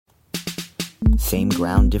Same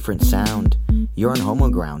ground, different sound. You're on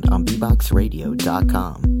Homoground on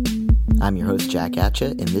bboxradio.com. I'm your host, Jack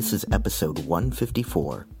Atcha, and this is episode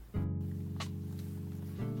 154.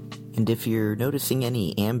 And if you're noticing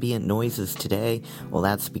any ambient noises today, well,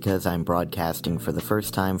 that's because I'm broadcasting for the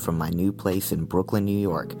first time from my new place in Brooklyn, New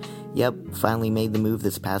York. Yep, finally made the move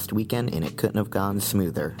this past weekend, and it couldn't have gone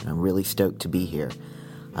smoother. I'm really stoked to be here.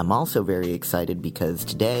 I'm also very excited because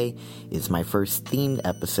today is my first themed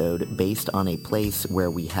episode based on a place where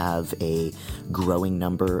we have a growing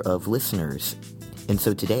number of listeners. And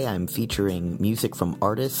so today I'm featuring music from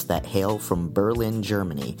artists that hail from Berlin,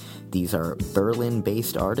 Germany. These are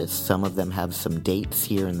Berlin-based artists. Some of them have some dates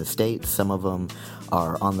here in the States. Some of them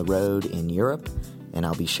are on the road in Europe. And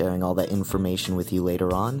I'll be sharing all that information with you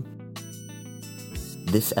later on.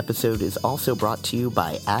 This episode is also brought to you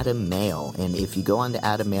by Adam Mail, and if you go on to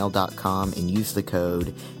adammail.com and use the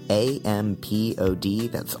code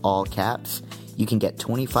AMPOD, that's all caps, you can get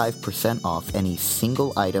 25% off any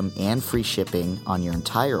single item and free shipping on your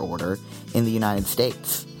entire order in the United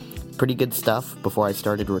States. Pretty good stuff. Before I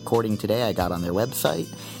started recording today, I got on their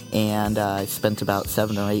website, and I spent about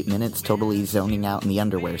 7 or 8 minutes totally zoning out in the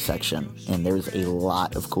underwear section, and there's a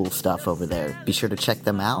lot of cool stuff over there. Be sure to check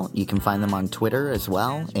them out. You can find them on Twitter as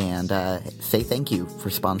well, and say thank you for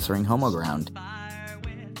sponsoring Homoground.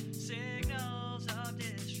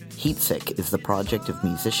 Heatsick is the project of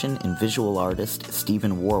musician and visual artist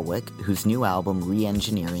Stephen Warwick, whose new album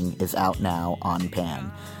Re-Engineering is out now on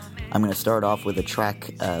Pan. I'm going to start off with a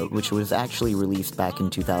track which was actually released back in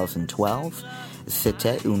 2012.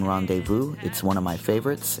 C'était un rendezvous. It's one of my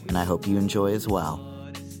favorites, and I hope you enjoy as well.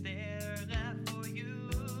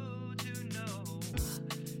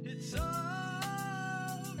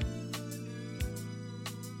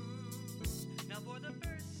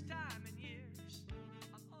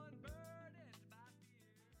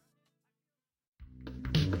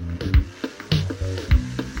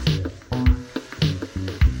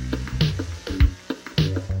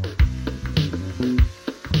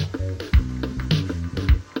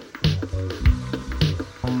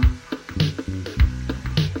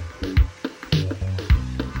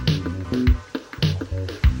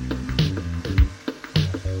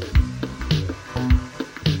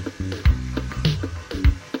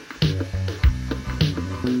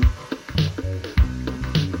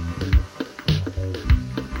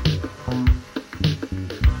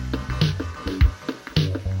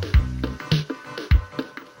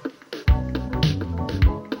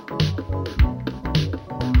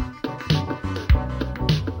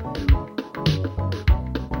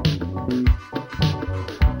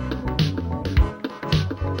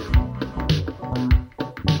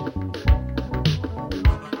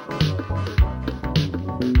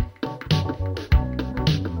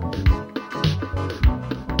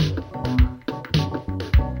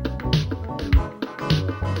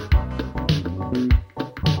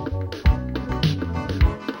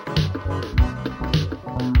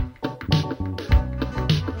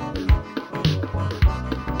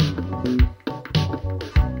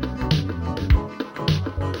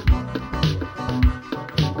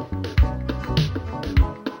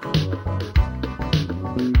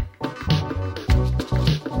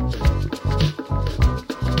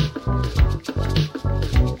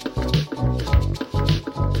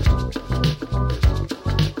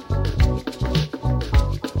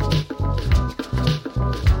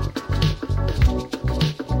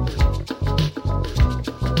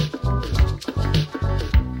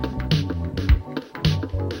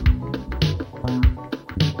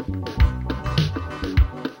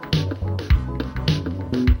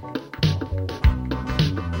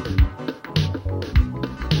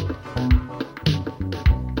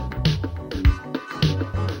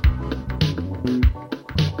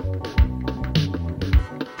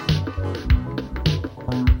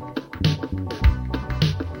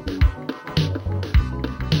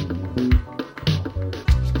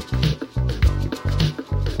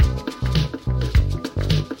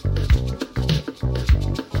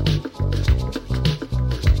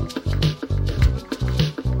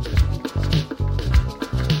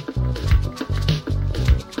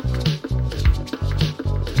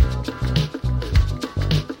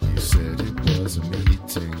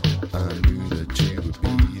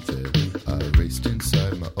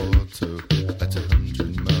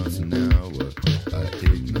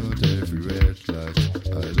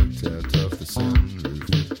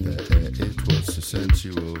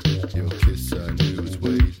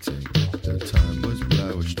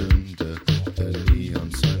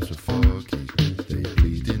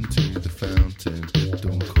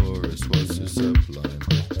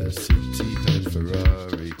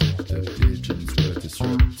 Ferrari, the pigeon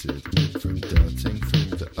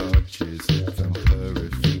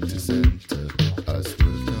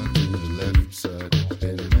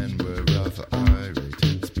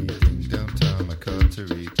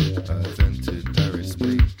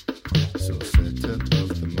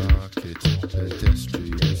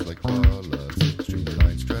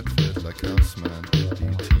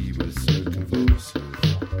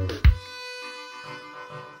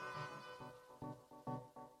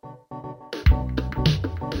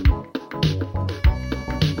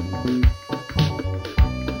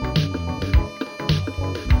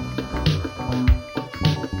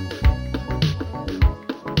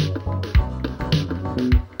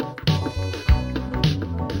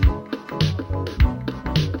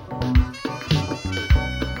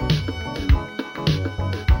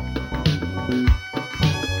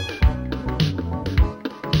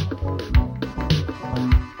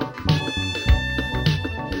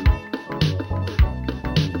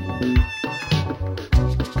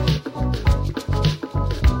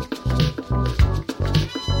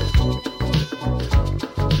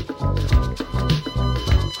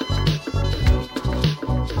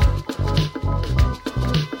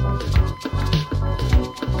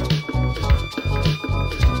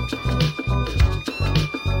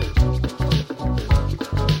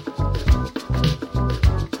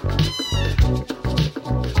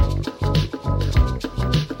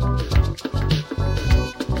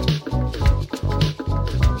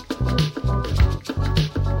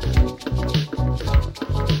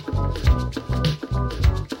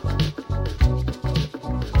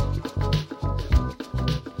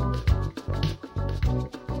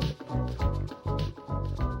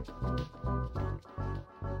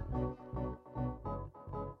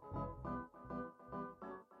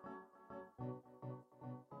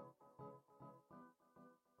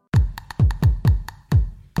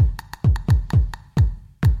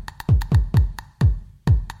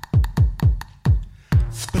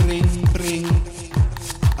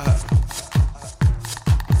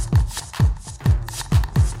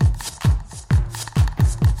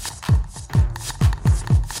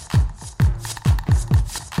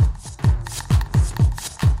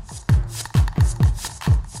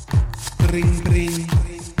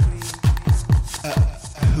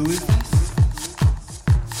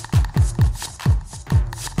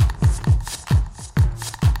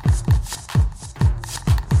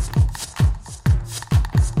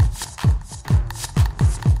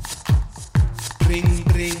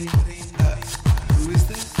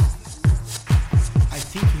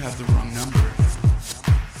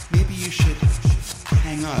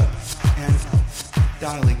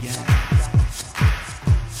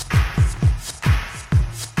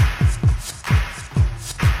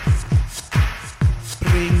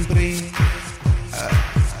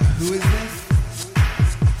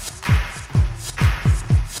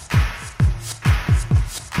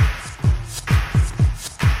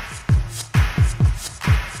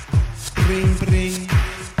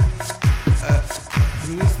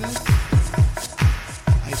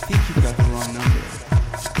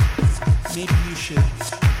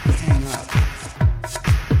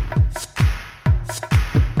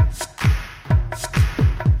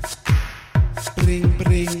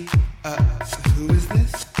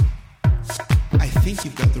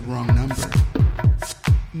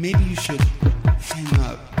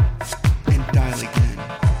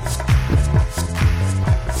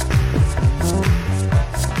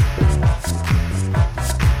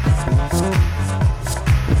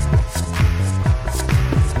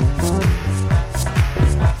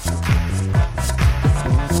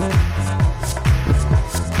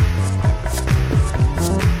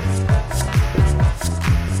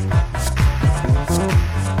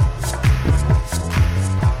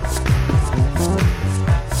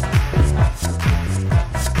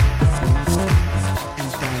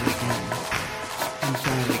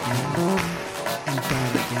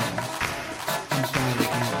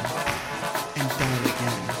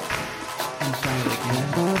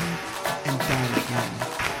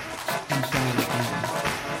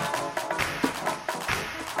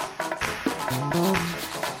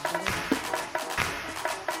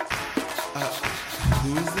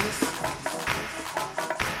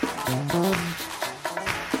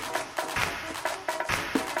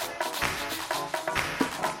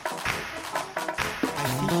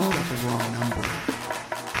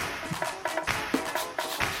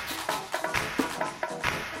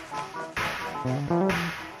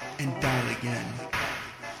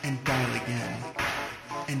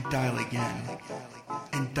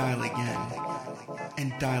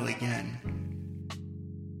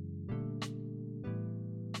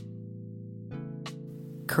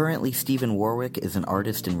Currently, Stephen Warwick is an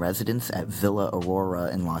artist in residence at Villa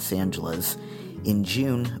Aurora in Los Angeles. In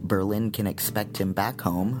June, Berlin can expect him back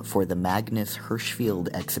home for the Magnus Hirschfeld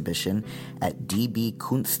exhibition at DB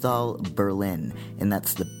Kunsthalle Berlin, and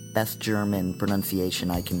that's the best German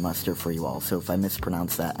pronunciation I can muster for you all, so if I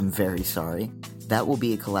mispronounce that, I'm very sorry. That will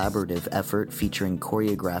be a collaborative effort featuring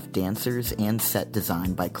choreographed dancers and set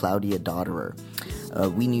design by Claudia Dotterer.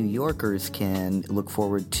 We New Yorkers can look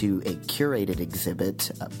forward to a curated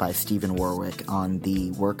exhibit by Stephen Warwick on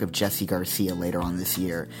the work of Jesse Garcia later on this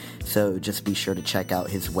year. So just be sure to check out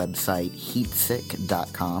his website,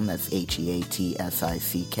 heatsick.com, that's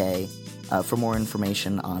Heatsick, for more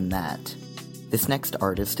information on that. This next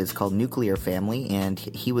artist is called Nuclear Family, and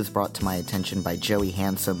he was brought to my attention by Joey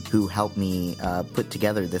Handsome, who helped me put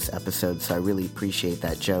together this episode, so I really appreciate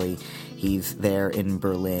that, Joey. He's there in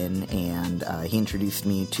Berlin, and he introduced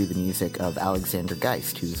me to the music of Alexander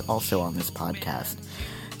Geist, who's also on this podcast.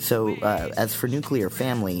 So, as for Nuclear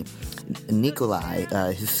Family,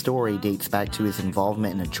 Nikolai, his story dates back to his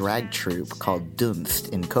involvement in a drag troupe called Dunst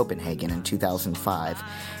in Copenhagen in 2005.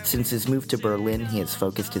 Since his move to Berlin, he has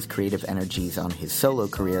focused his creative energies on his solo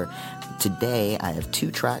career. Today, I have 2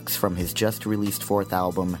 tracks from his just-released 4th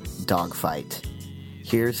album, Dogfight.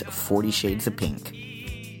 Here's 40 Shades of Pink.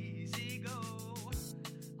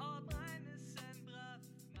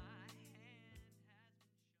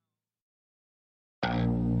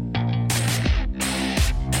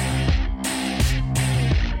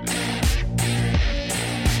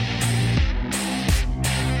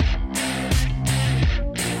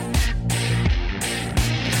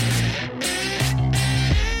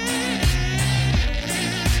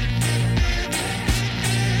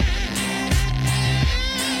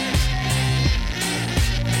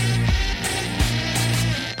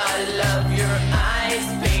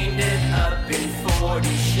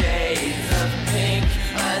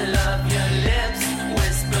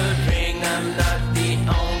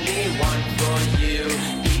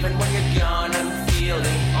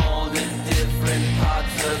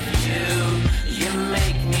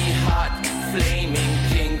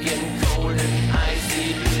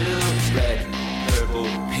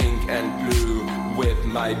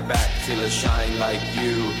 My back till I shine like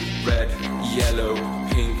you. Red, yellow,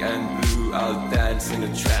 pink and blue. I'll dance in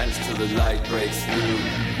a trance till the light breaks through.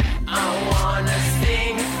 I wanna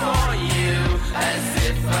sing for you as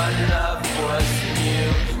if our love was new.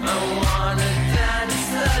 I wanna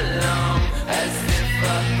dance along as if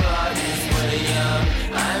our bodies were young.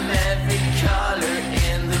 I'm every color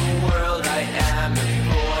in the world. I am a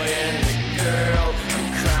boy and a girl. I'm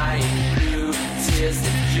crying blue tears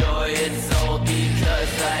of joy. It's all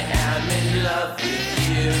because I am in love with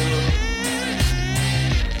you.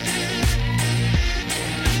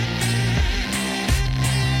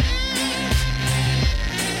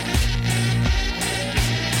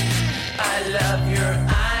 I love your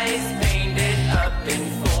eyes painted up in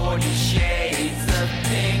 40 shades of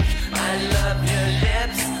pink. I love your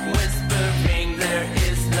lips whispering there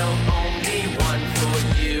is no only one for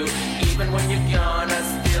you. Even when you're gone, I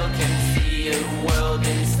still can see a world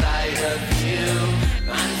inside of you.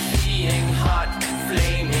 I'm seeing hot,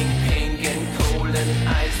 flaming pink and cold and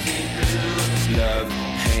icy blue. Love,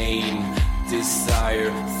 pain,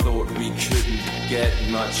 desire, thought we couldn't get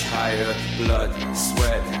much higher. Blood,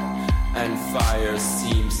 sweat and fire,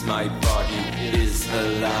 seems my body is a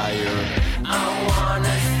liar. I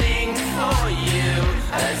wanna sing for you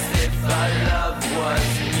as if our love was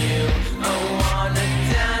new. I wanna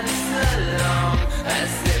dance along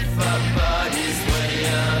as if our bodies were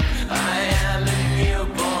young. I am a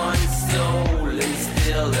newborn soul and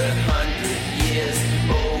still 100 years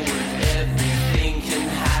old. Everything can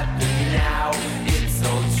happen now, it's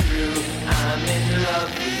all true. I'm in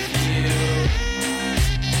love with you.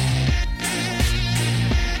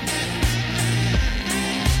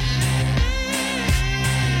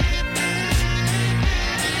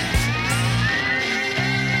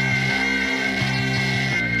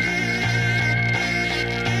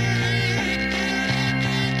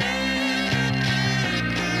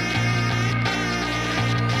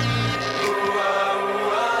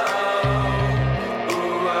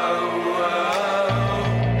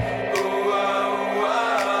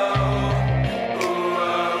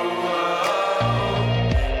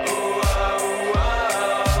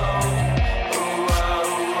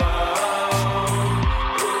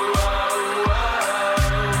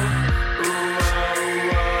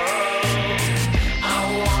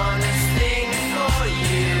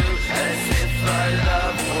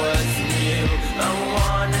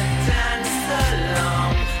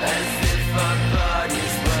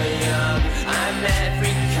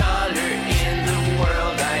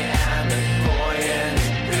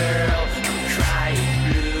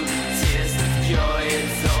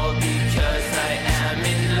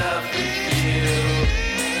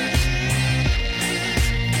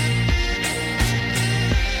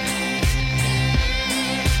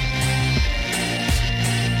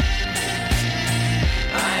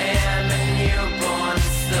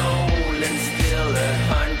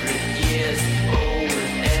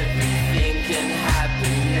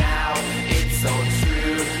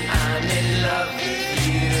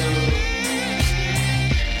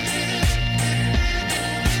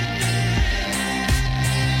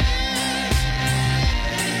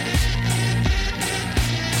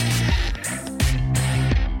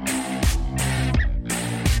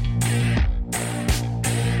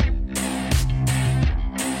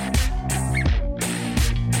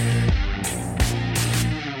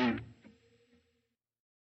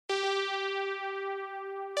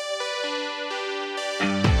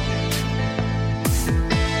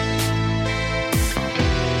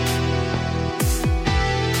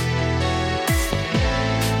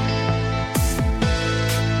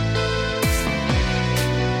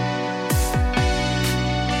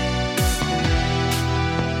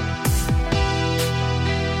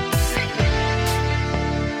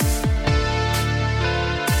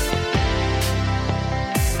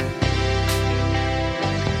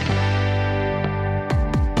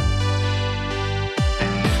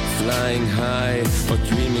 Flying high or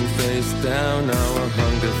dreaming face down, our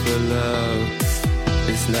hunger for love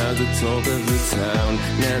is now the talk of the town.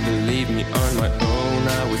 Never leave me on my own,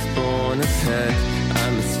 I was born a pet.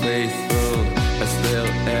 I'm as faithful as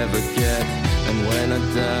they'll ever get. And when I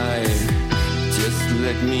die, just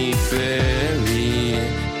let me bury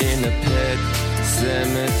in a pet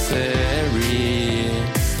cemetery.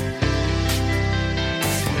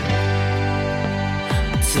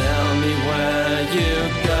 Tell me where you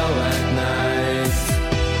go at night.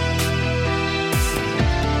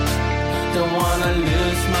 Don't wanna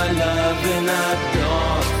lose my love in a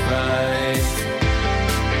dogfight.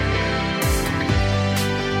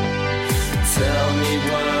 Tell me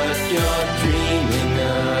what you're dreaming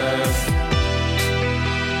of.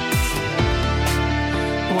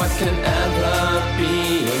 What can ever be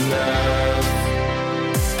enough?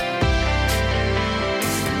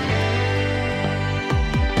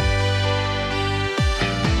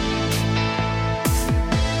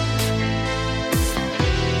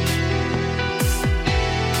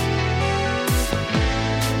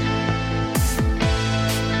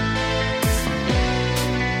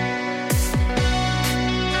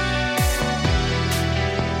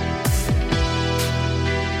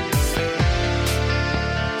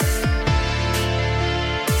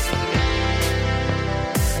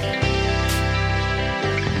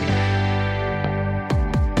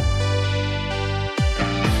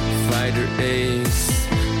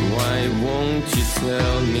 Why won't you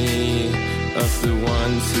tell me of the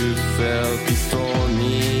ones who fell before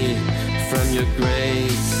me? From your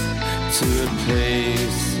grace to a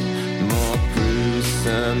place more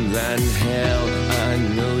gruesome than hell. I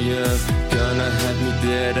know you're gonna have me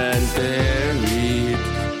dead and buried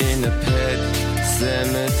in a pet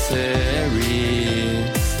cemetery.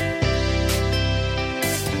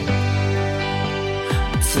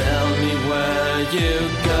 Tell me where you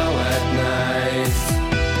go at night.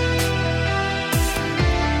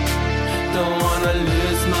 Don't wanna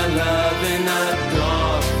lose my love in a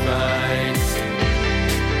dogfight.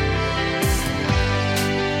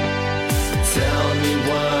 Tell me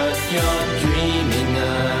what you're dreaming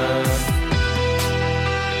of.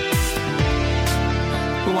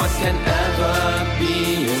 What can ever be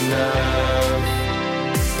enough?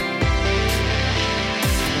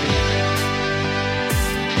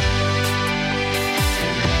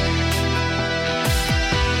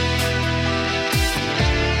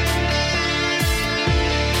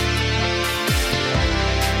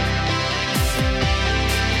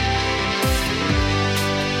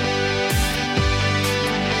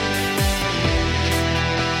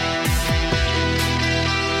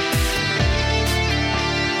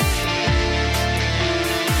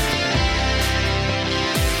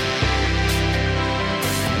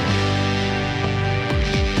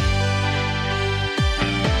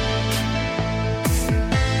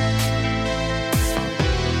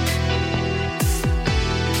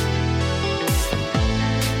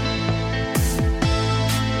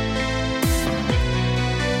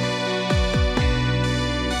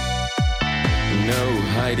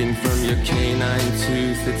 Hiding from your canine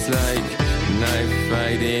tooth, it's like knife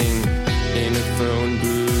fighting in a phone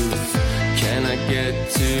booth. Can I get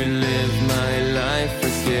to live my life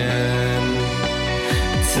again?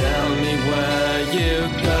 Tell me where you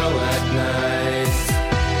go at night.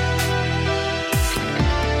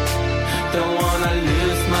 Don't wanna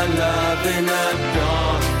lose my love in a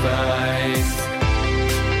dogfight.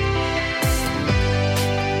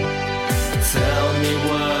 Tell me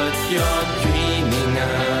what you're dreaming of.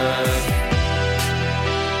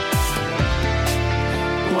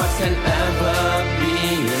 What can ever be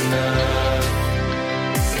enough?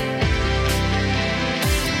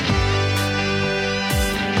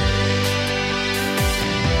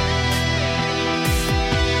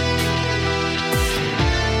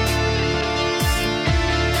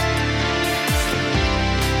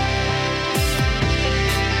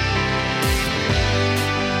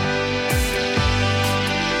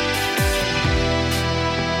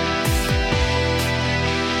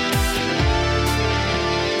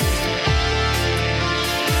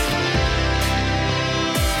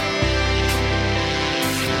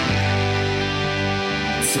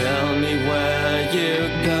 Tell me where you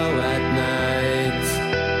go at night.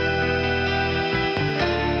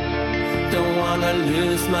 Don't wanna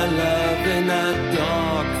lose my love in a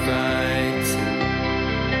dogfight.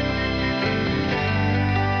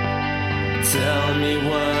 Tell me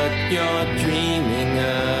what you're dreaming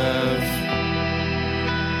of.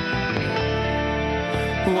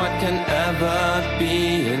 What can ever be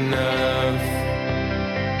enough?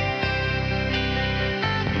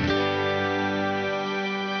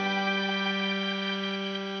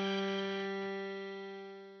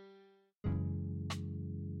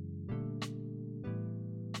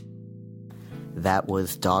 That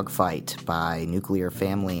was Dogfight by Nuclear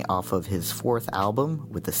Family off of his fourth album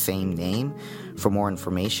with the same name. For more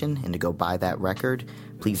information and to go buy that record,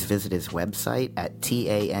 please visit his website at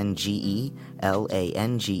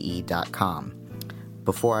tangelange.com.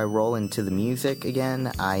 Before I roll into the music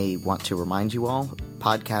again, I want to remind you all,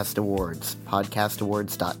 Podcast Awards,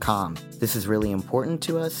 podcastawards.com. This is really important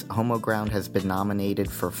to us. Homo Ground has been nominated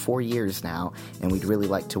for 4 years now, and we'd really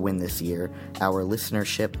like to win this year. Our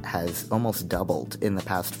listenership has almost doubled in the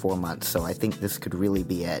past 4 months, so I think this could really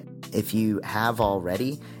be it. If you have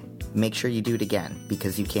already, make sure you do it again,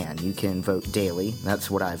 because you can. You can vote daily. That's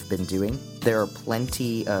what I've been doing. There are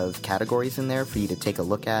plenty of categories in there for you to take a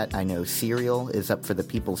look at. I know Serial is up for the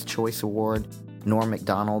People's Choice Award. Norm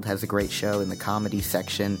Macdonald has a great show in the comedy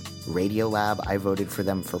section. Radiolab, I voted for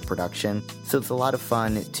them for production. So it's a lot of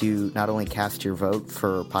fun to not only cast your vote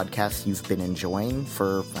for podcasts you've been enjoying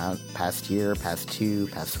for past year, past 2,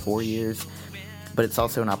 past 4 years, but it's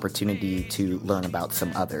also an opportunity to learn about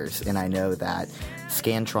some others. And I know that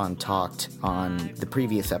Scantron talked on the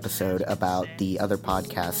previous episode about the other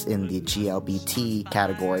podcasts in the GLBT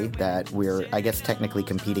category that we're, I guess, technically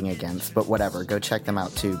competing against, but whatever, go check them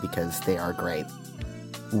out too because they are great.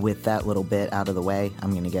 With that little bit out of the way,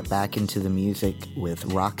 I'm going to get back into the music with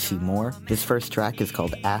Roxy Moore. This first track is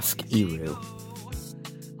called Ask Iru.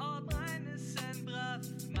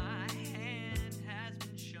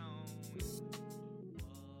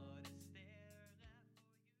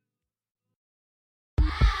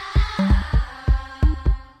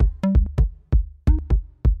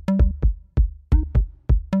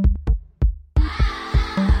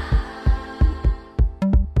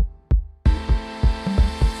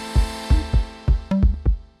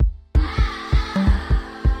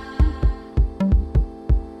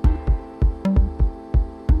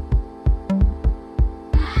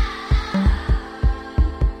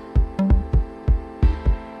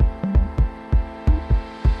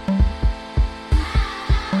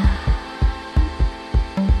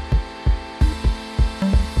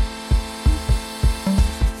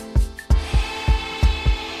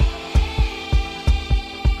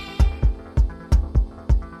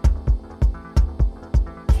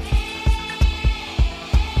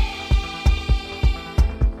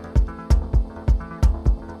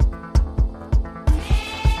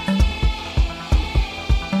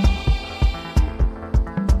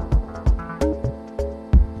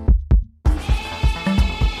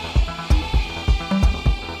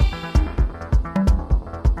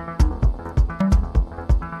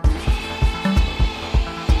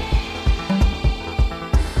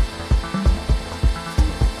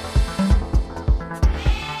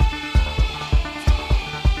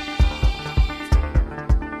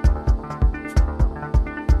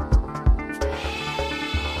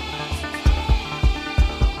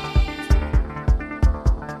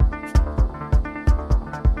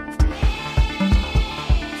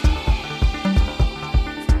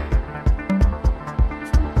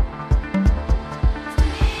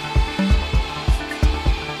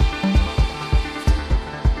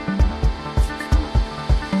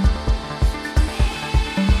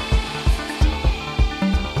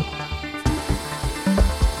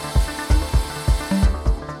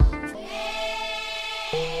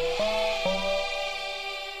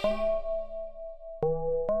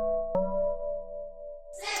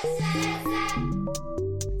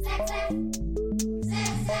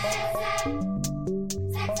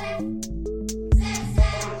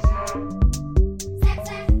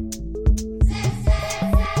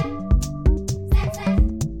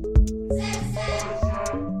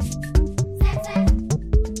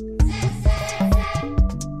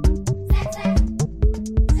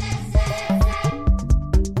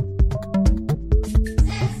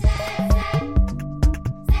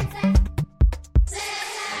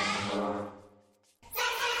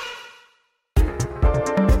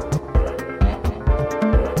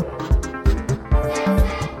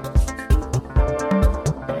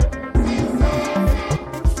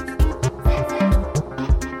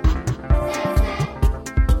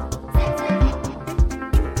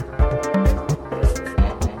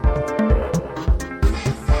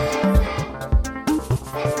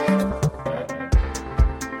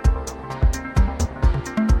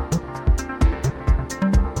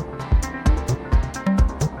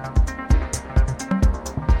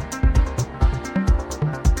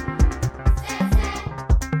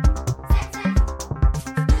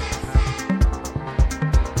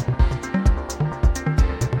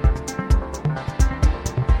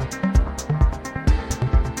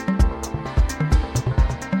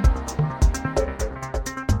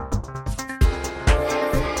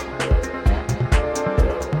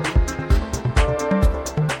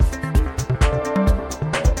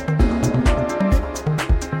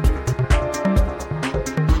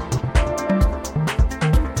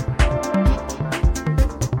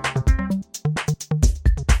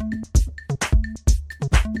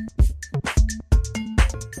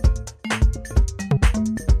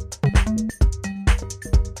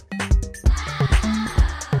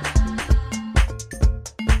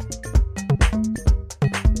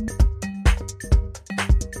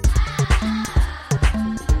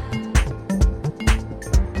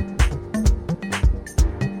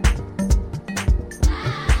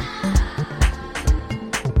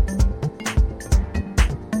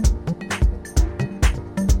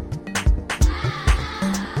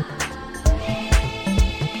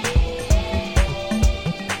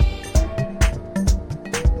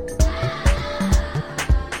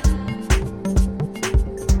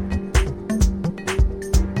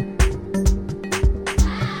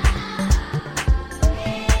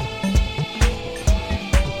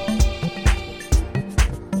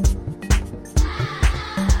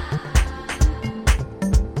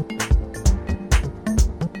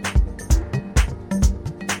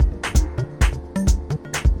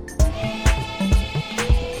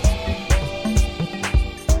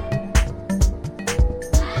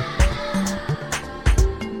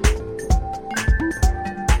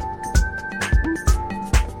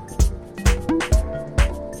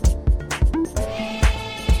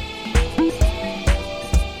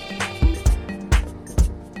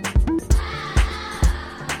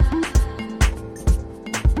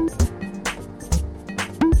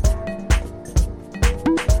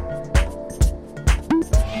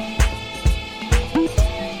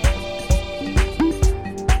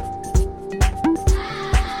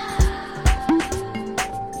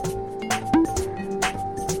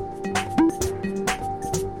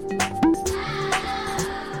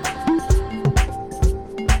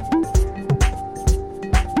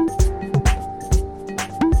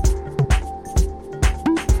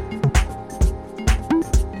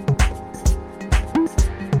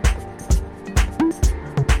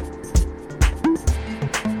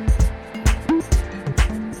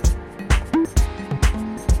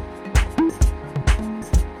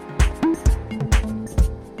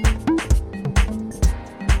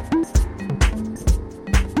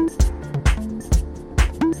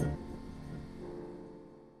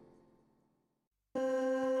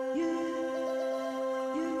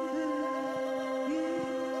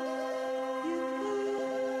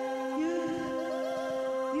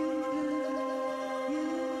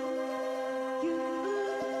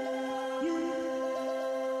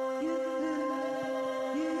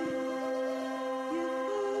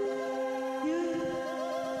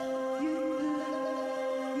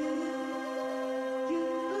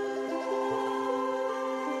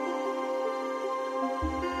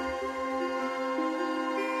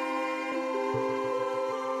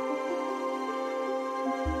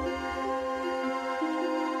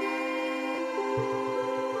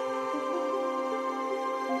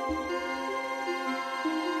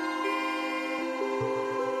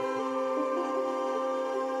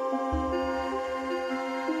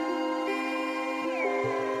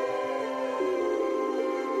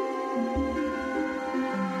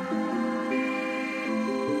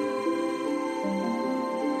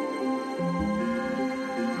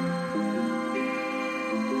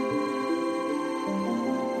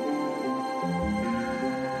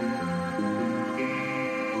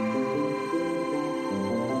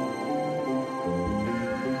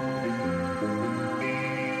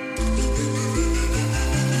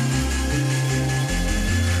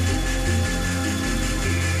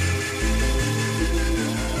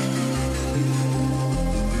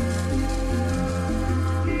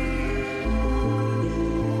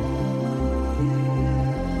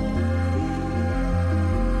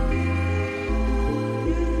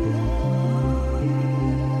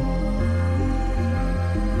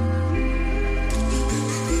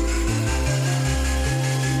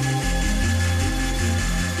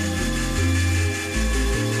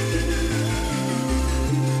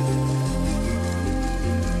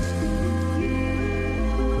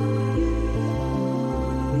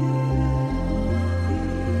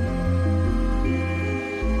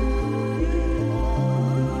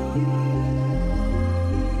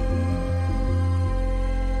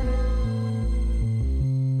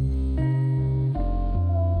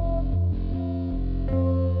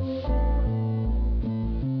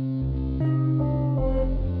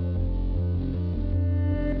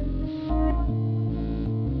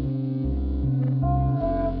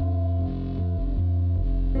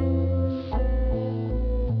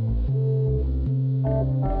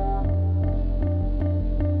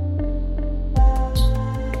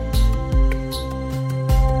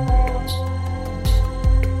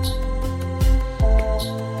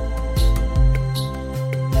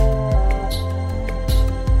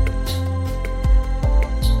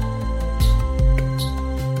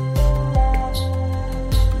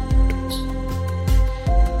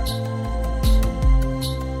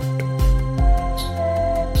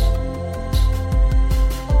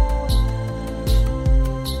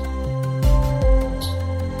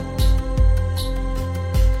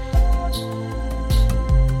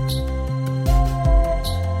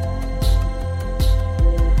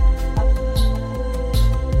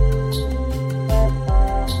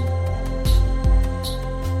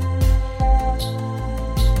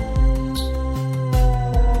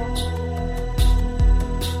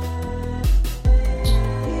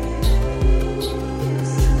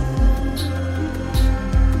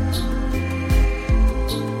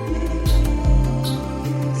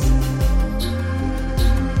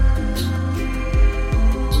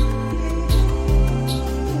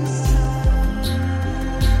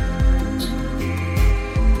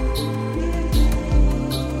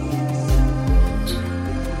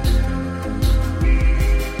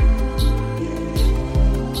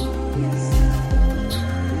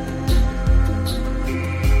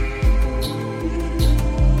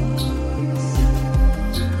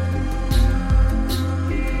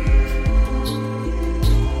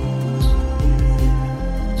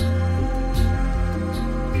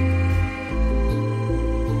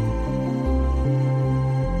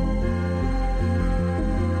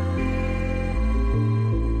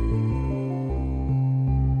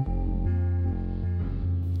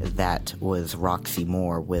 that was Roxy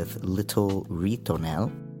Moore with Little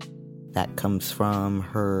Ritornel. That comes from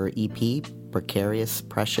her EP, Precarious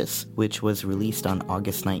Precious, which was released on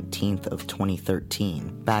August 19th of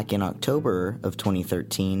 2013. Back in October of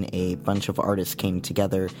 2013, a bunch of artists came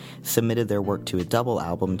together, submitted their work to a double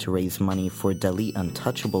album to raise money for Dalit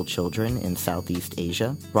untouchable children in Southeast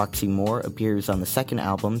Asia. Roxy Moore appears on the second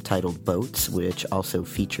album, titled Boats, which also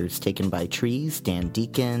features Taken by Trees, Dan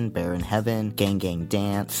Deacon, Baron Heaven, Gang Gang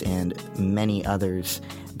Dance, and many others.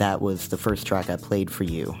 That was the first track I played for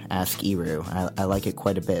you, Ask Iru. I like it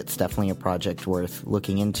quite a bit. It's definitely a project worth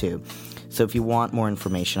looking into. So if you want more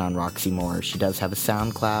information on Roxy Moore, she does have a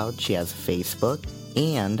SoundCloud, she has a Facebook,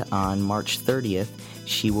 and on March 30th,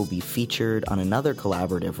 she will be featured on another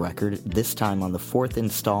collaborative record, this time on the fourth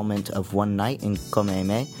installment of One Night in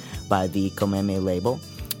Komeme by the Komeme label.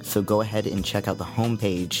 So go ahead and check out the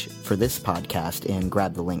homepage for this podcast and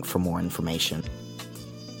grab the link for more information.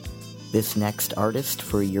 This next artist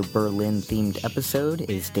for your Berlin-themed episode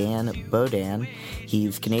is Dan Bodan.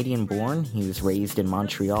 He's Canadian-born, he was raised in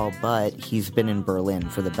Montreal, but he's been in Berlin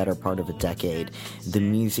for the better part of a decade. The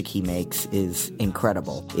music he makes is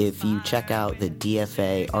incredible. If you check out the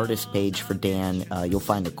DFA artist page for Dan, you'll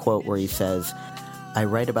find a quote where he says, "I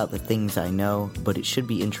write about the things I know, but it should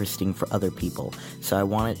be interesting for other people. So I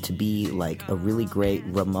want it to be like a really great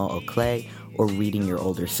Rameau Oclay or reading your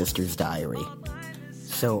older sister's diary."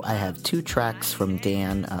 So I have two tracks from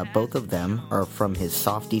Dan. Both of them are from his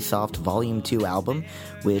Softy Soft Volume 2 album,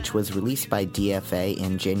 which was released by DFA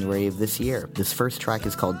in January of this year. This first track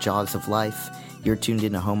is called Jaws of Life. You're tuned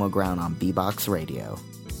into Homo Ground on B-Box Radio.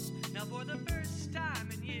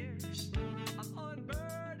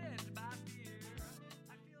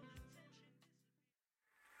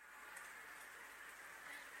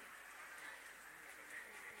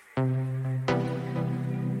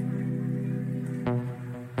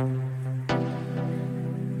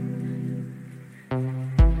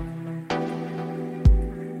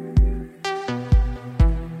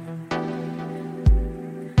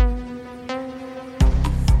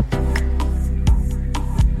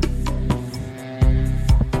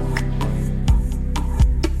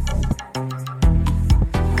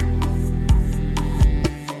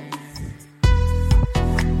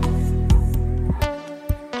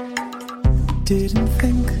 Didn't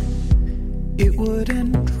think it would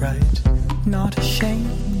end right. Not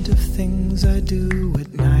ashamed of things I do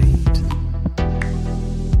at night.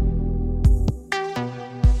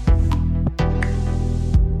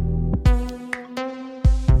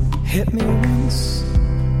 Hit me once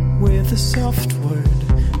with a soft word.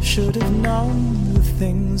 Should have known the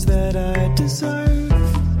things that I deserve.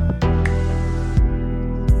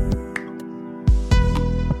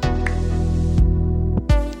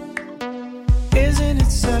 Isn't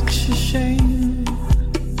it such a shame?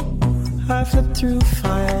 I flip through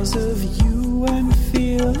files of you and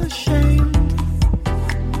feel ashamed.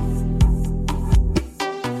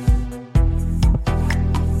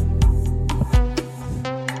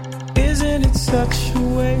 Isn't it such a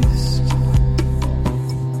waste?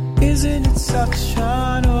 Isn't it such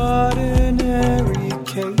an ordinary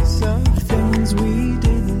case of things we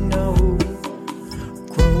didn't know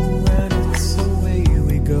grow and it's the way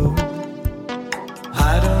we go?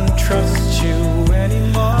 I don't trust you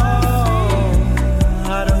anymore.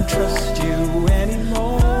 I don't trust you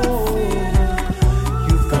anymore.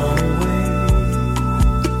 You've gone away,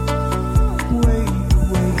 way.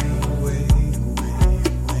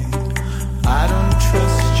 I don't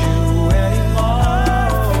trust you anymore.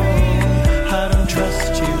 I don't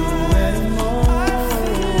trust you anymore.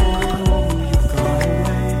 You've gone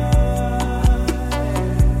away.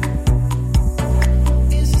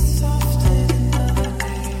 Is it softer another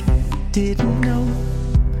way? Didn't know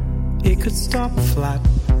it could stop flat.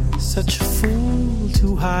 Such a fool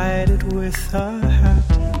to hide it with a hat.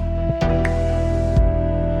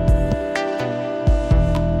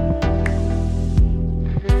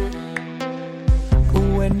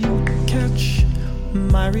 When you catch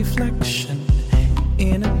my reflection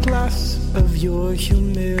in a glass of your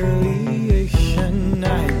humiliation,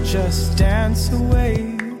 I just dance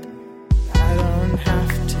away. I don't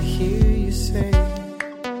have to hear you say,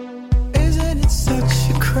 isn't it such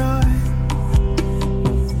a crime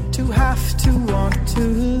to have to want to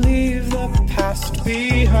leave the past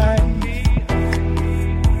behind?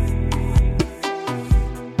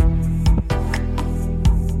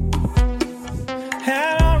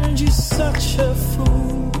 And aren't you such a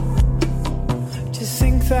fool to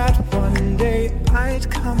think that one day I'd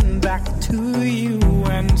come back to you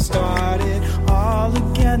and start it all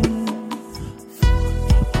again?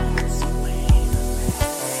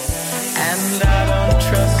 And I don't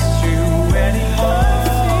trust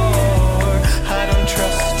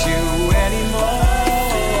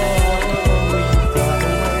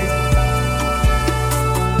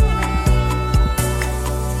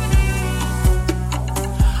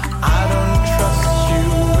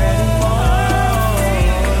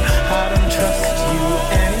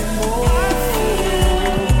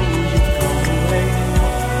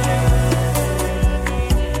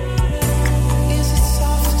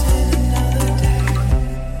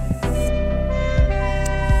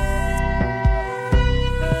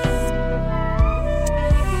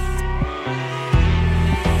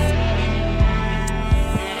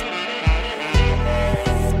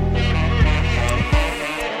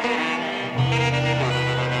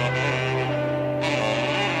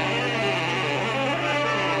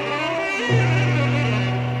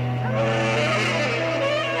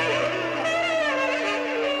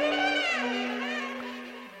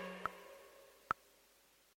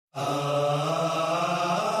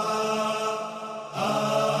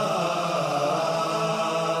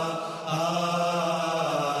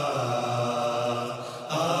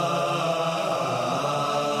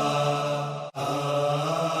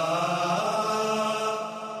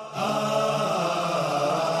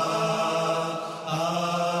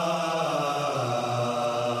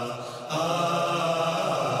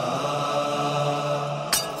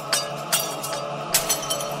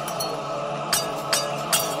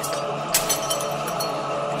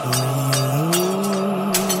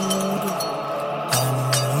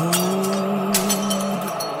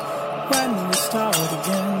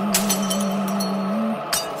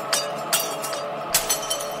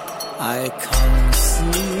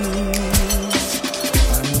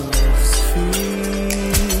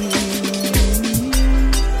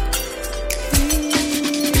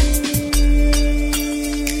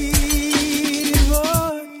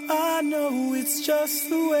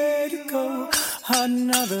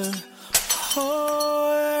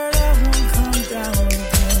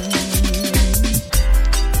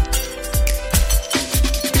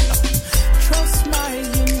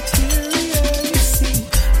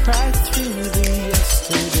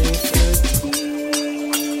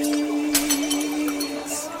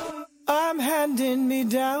me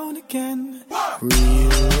down again. Real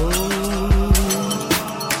road,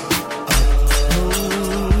 up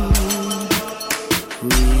road,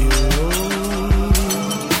 real road,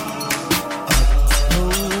 up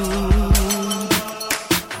road,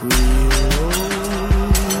 real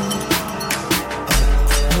road,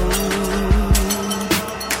 up road,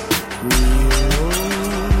 real road.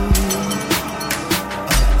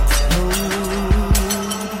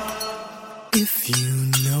 If you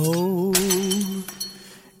know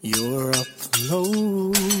your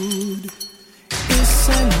upload is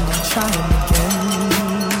sending trying again,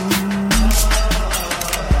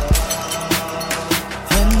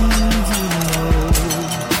 then you know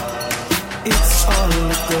it's all a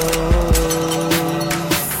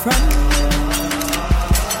girlfriend.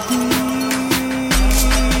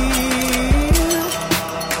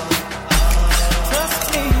 Trust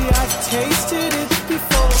me, I've tasted it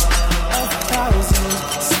before. 1,000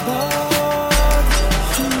 smug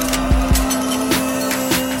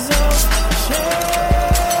hues of shame.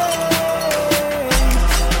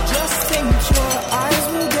 Just think your eyes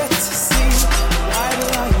will get to see white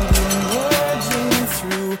lightning merging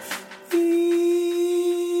through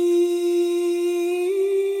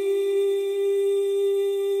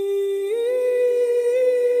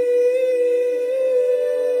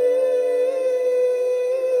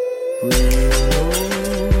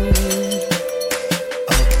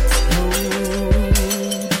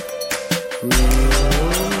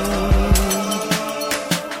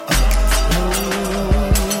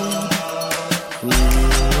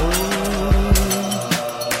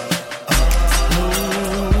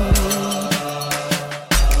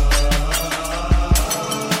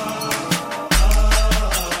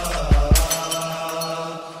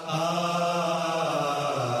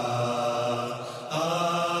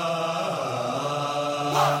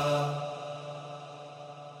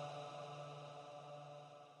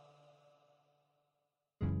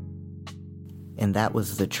And that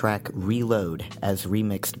was the track Reload, as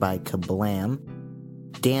remixed by Kablam.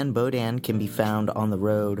 Dan Bodan can be found on the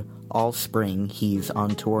road all spring. He's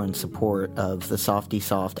on tour in support of the Softy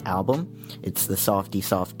Soft album. It's the Softy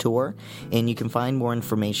Soft Tour, and you can find more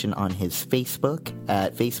information on his Facebook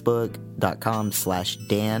at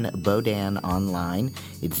facebook.com/Dan Bodan online.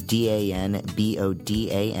 It's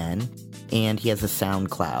DANBODAN. And he has a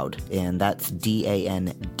SoundCloud, and that's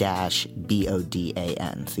DAN-BODAN,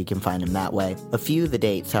 so you can find him that way. A few of the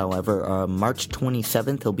dates, however, March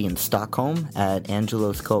 27th, he'll be in Stockholm at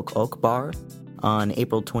Angelos Kok Oak Bar. On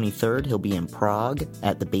April 23rd, he'll be in Prague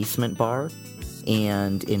at the Basement Bar.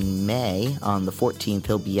 And in May, on the 14th,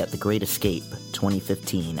 he'll be at the Great Escape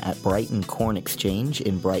 2015 at Brighton Corn Exchange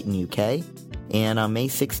in Brighton, UK. And on May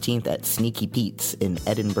 16th at Sneaky Pete's in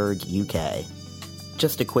Edinburgh, UK.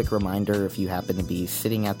 Just a quick reminder, if you happen to be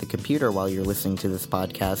sitting at the computer while you're listening to this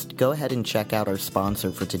podcast, go ahead and check out our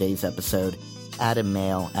sponsor for today's episode, Adam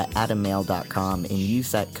Mail, at adammail.com, and use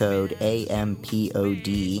that code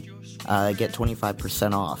AMPOD, get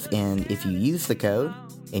 25% off. And if you use the code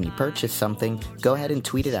and you purchase something, go ahead and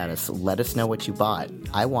tweet it at us. Let us know what you bought.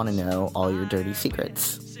 I want to know all your dirty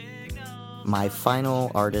secrets. My final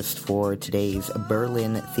artist for today's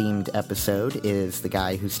Berlin-themed episode is the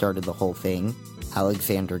guy who started the whole thing,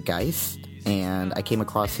 Alexander Geist, and I came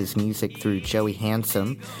across his music through Joey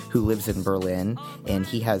Handsome, who lives in Berlin, and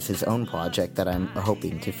he has his own project that I'm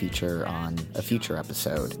hoping to feature on a future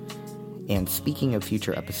episode. And speaking of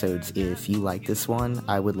future episodes, if you like this one,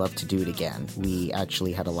 I would love to do it again. We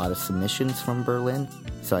actually had a lot of submissions from Berlin,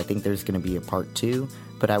 so I think there's going to be a part 2,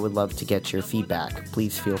 but I would love to get your feedback.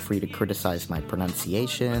 Please feel free to criticize my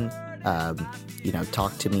pronunciation,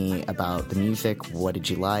 talk to me about the music. What did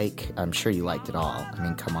you like? I'm sure you liked it all. I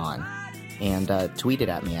mean, come on. And tweet it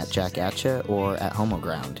at me at Jack Atcha or at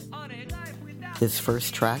Homoground. This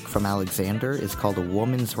first track from Alexander is called A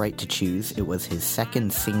Woman's Right to Choose. It was his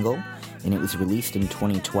second single, and it was released in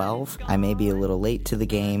 2012. I may be a little late to the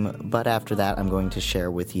game, but after that I'm going to share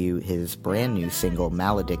with you his brand new single,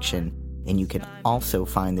 Malediction, and you can also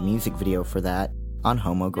find the music video for that on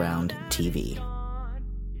Homoground TV.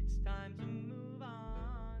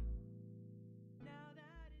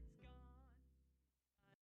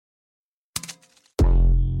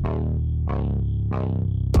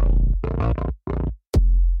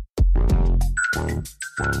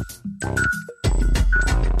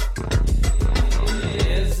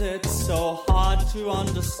 Is it so hard to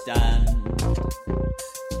understand?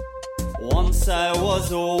 Once I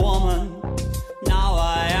was a woman, now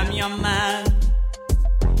I am your man.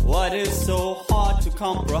 What is so hard to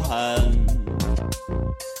comprehend?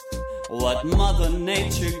 What Mother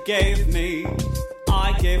Nature gave me,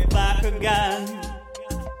 I gave back again.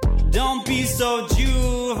 Don't be so Jewish.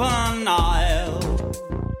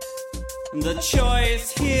 The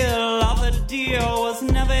choice here, lover dear, was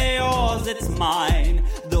never yours, it's mine.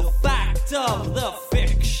 The fact of the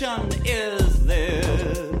fiction is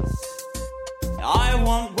this: I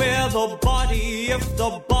won't wear the body if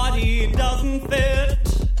the body doesn't fit.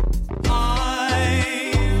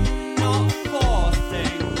 I'm not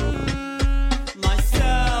forcing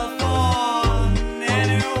myself on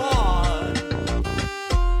anyone.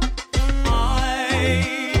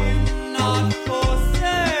 I'm not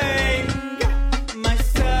forcing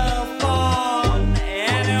myself on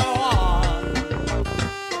anyone.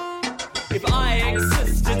 If I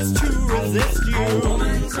exist, it's to resist you. A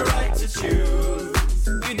woman's right to choose.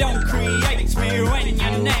 You don't create me when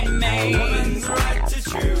you name me. A woman's right to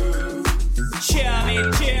choose. Cheer me,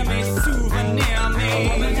 souvenir me. A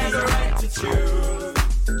woman has a right to choose.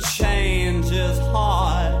 Change is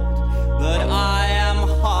hard, but I am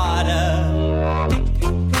harder.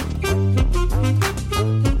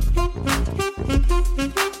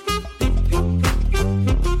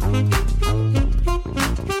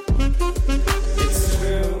 It's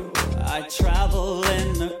true, I travel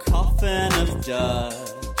in a coffin of dirt,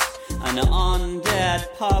 an undead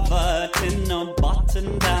pervert in a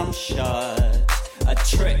button-down shirt. A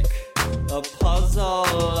trick, a puzzle,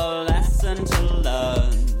 a lesson to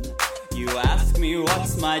learn. You ask me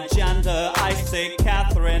what's my gender, I say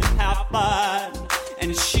Catherine Hepburn.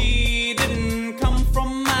 And she didn't come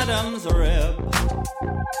from Adam's rib.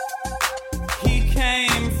 He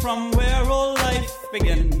came from where all life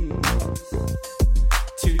begins.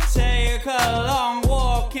 To take a long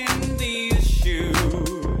walk in these shoes.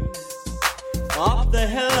 Up the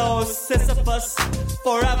hill, oh Sisyphus,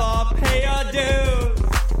 forever pay your dues.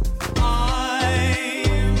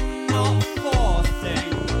 I'm not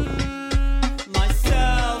forcing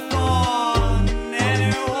myself on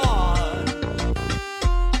anyone.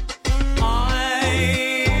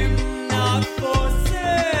 I'm not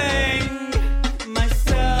forcing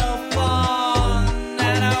myself on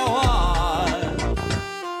anyone.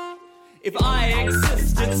 If I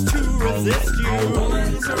exist, it's to resist you. A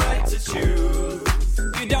woman's right to choose.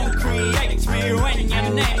 You don't create me when you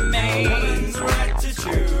name me. A woman's right to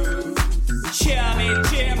choose. Cheer me,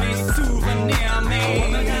 souvenir me. A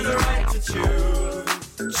woman has a right to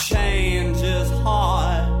choose. Change is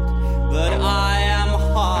hard, but I am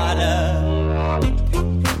harder.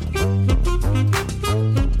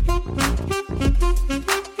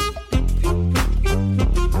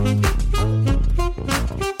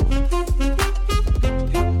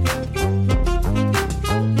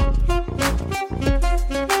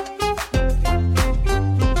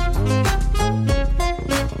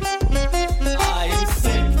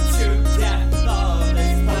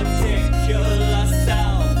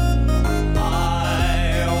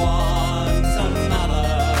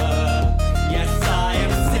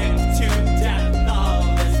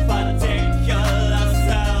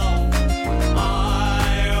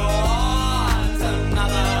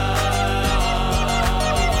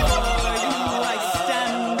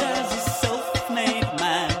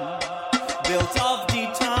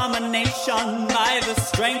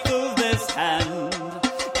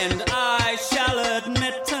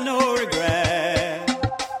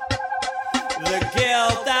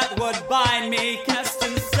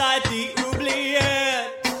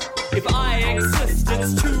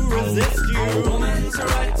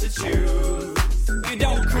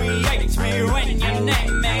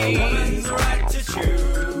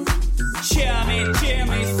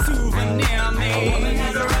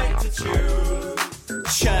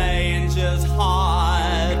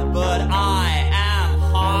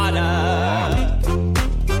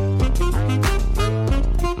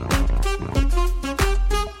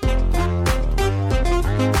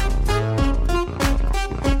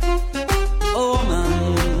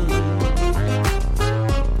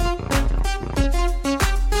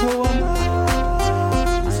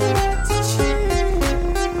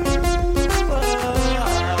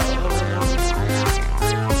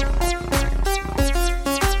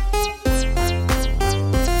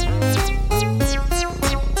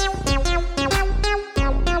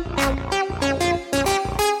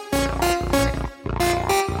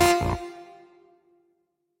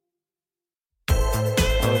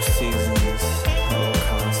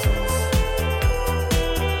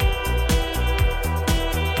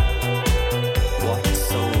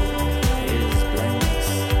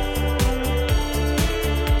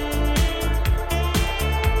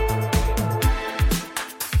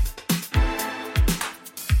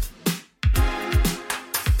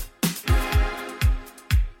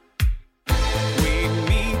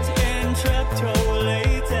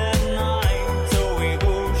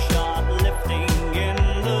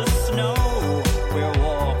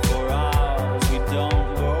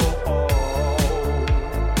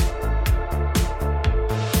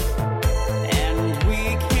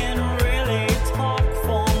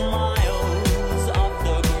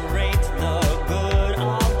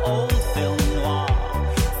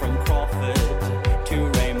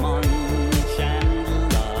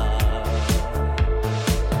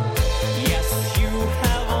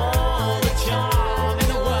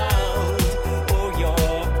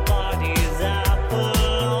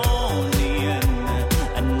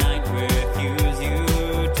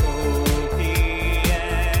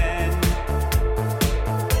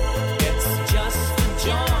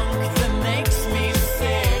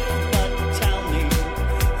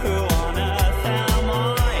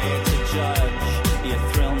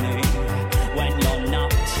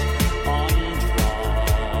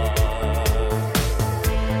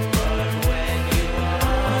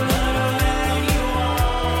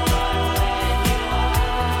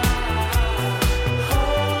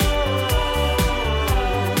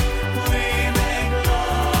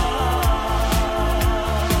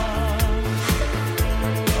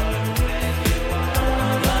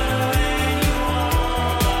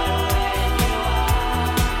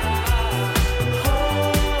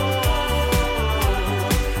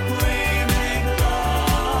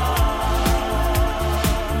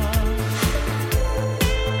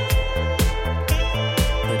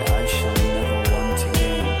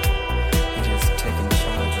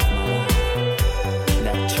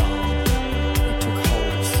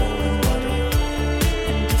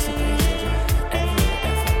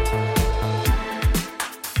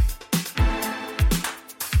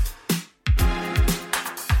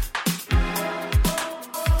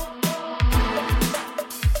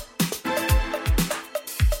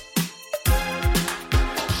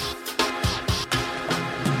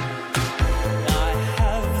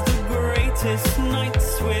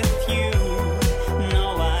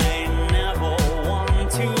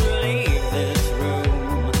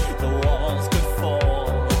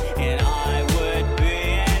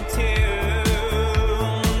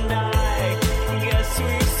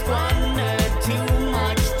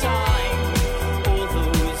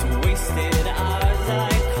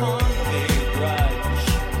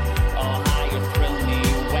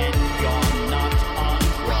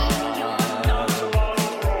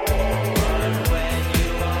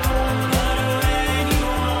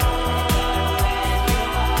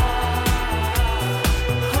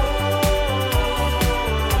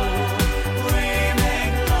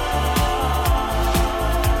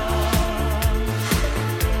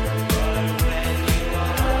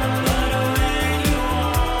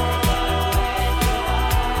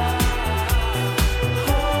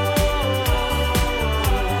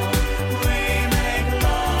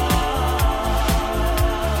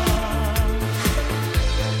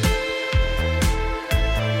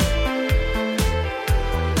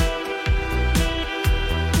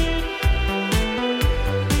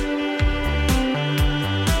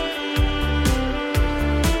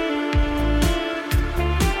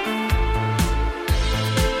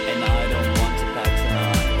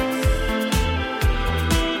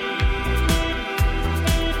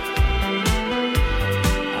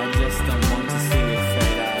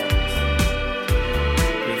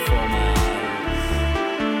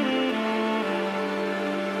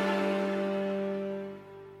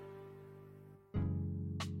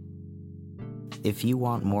 If you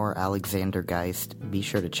want more Alexander Geist, be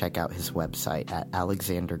sure to check out his website at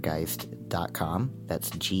alexandergeist.com. That's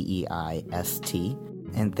Geist.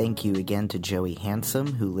 And thank you again to Joey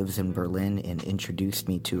Handsome, who lives in Berlin and introduced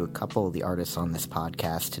me to a couple of the artists on this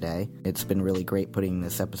podcast today. It's been really great putting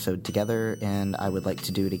this episode together, and I would like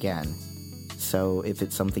to do it again. So if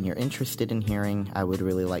it's something you're interested in hearing, I would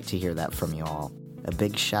really like to hear that from you all. A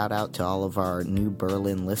big shout out to all of our new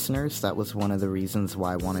Berlin listeners. That was one of the reasons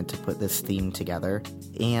why I wanted to put this theme together.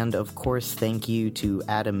 And of course, thank you to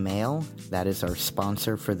Adam Mail. That is our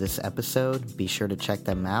sponsor for this episode. Be sure to check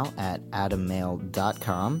them out at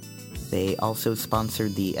adammail.com. They also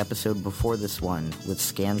sponsored the episode before this one with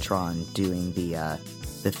Scantron doing the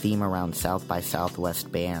theme around South by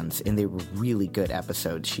Southwest bands, and they were really good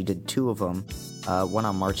episodes. She did two of them, one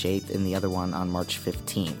on March 8th and the other one on March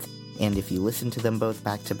 15th. And if you listen to them both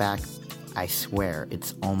back to back, I swear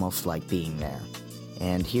it's almost like being there.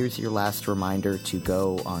 And here's your last reminder to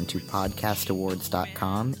go onto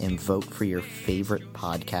podcastawards.com and vote for your favorite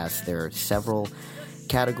podcast. There are several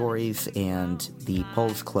categories, and the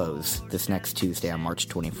polls close this next Tuesday on March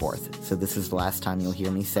 24th. So this is the last time you'll hear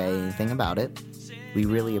me say anything about it. We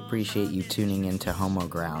really appreciate you tuning into Homo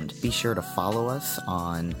Ground. Be sure to follow us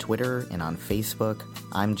on Twitter and on Facebook.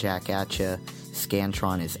 I'm Jack Atcha.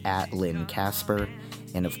 Scantron is at Lynn Casper.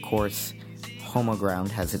 And of course, Homo Ground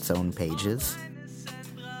has its own pages.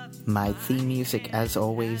 My theme music, as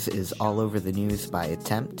always, is All Over the News by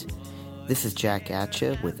Attempt. This is Jack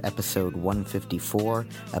Atcha with episode 154,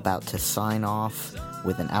 about to sign off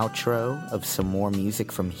with an outro of some more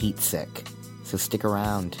music from Heatsick. So stick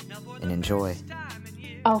around and enjoy.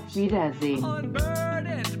 Auf Wiedersehen.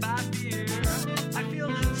 Unburdened by fear, I feel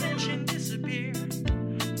the tension disappear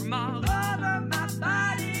from all over my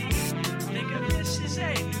body. Think of this as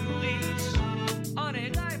a new lease on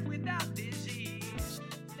a life without disease.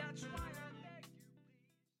 That's why I beg you.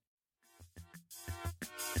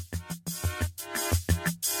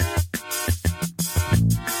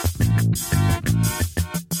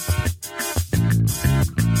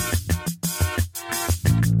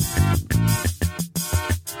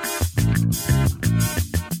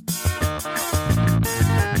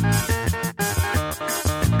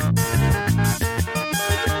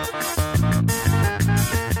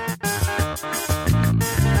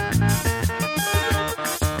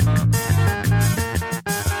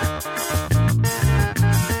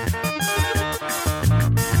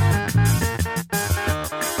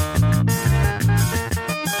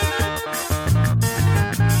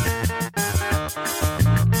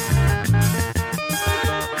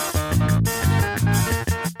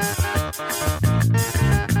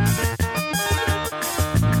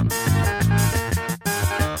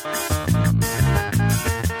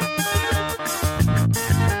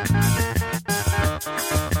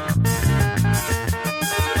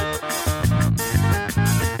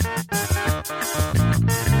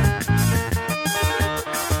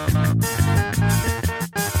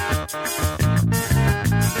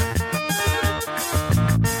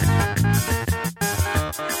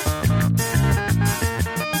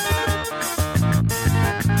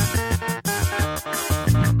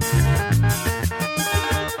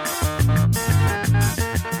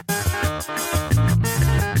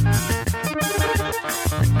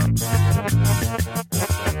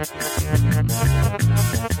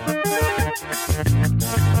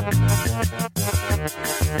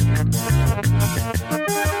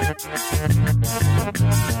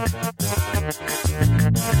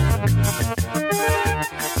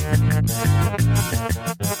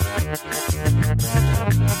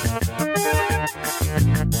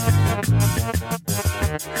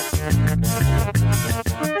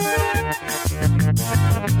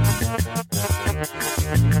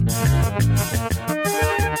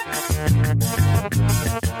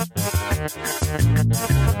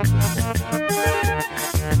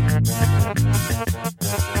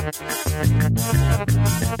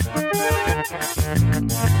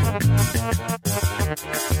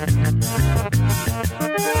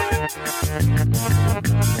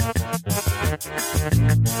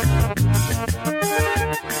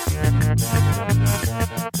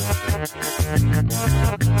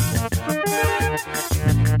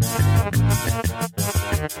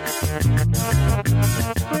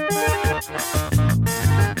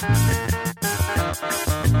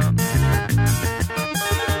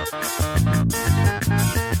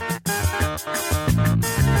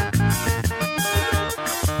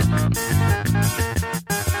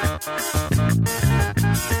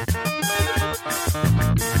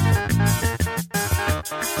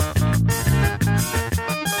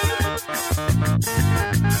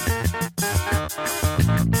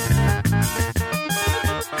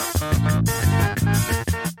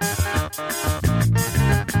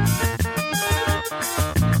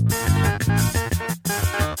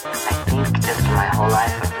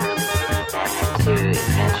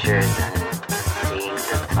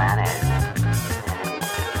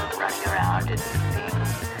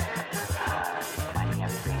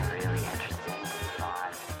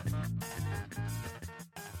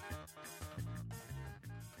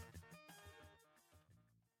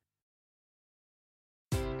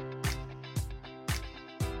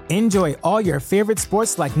 Enjoy all your favorite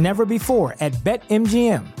sports like never before at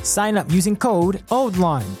BetMGM. Sign up using code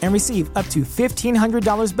OldLine and receive up to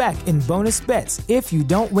 $1,500 back in bonus bets if you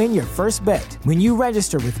don't win your first bet. When you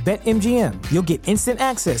register with BetMGM, you'll get instant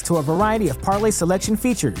access to a variety of parlay selection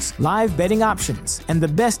features, live betting options, and the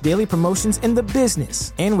best daily promotions in the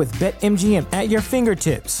business. And with BetMGM at your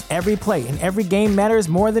fingertips, every play and every game matters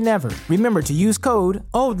more than ever. Remember to use code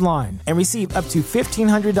OldLine and receive up to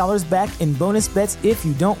 $1,500 back in bonus bets if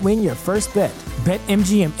you don't win your first bet.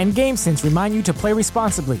 BetMGM and GameSense remind you to play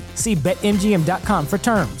responsibly. See BetMGM.com for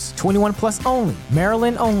terms. 21 plus only.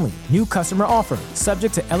 Maryland only. New customer offer.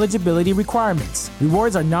 Subject to eligibility requirements.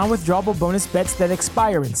 Rewards are non-withdrawable bonus bets that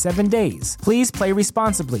expire in 7 days. Please play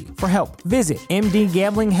responsibly. For help, visit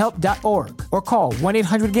mdgamblinghelp.org or call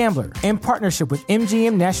 1-800-GAMBLER in partnership with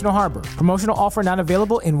MGM National Harbor. Promotional offer not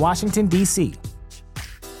available in Washington, D.C.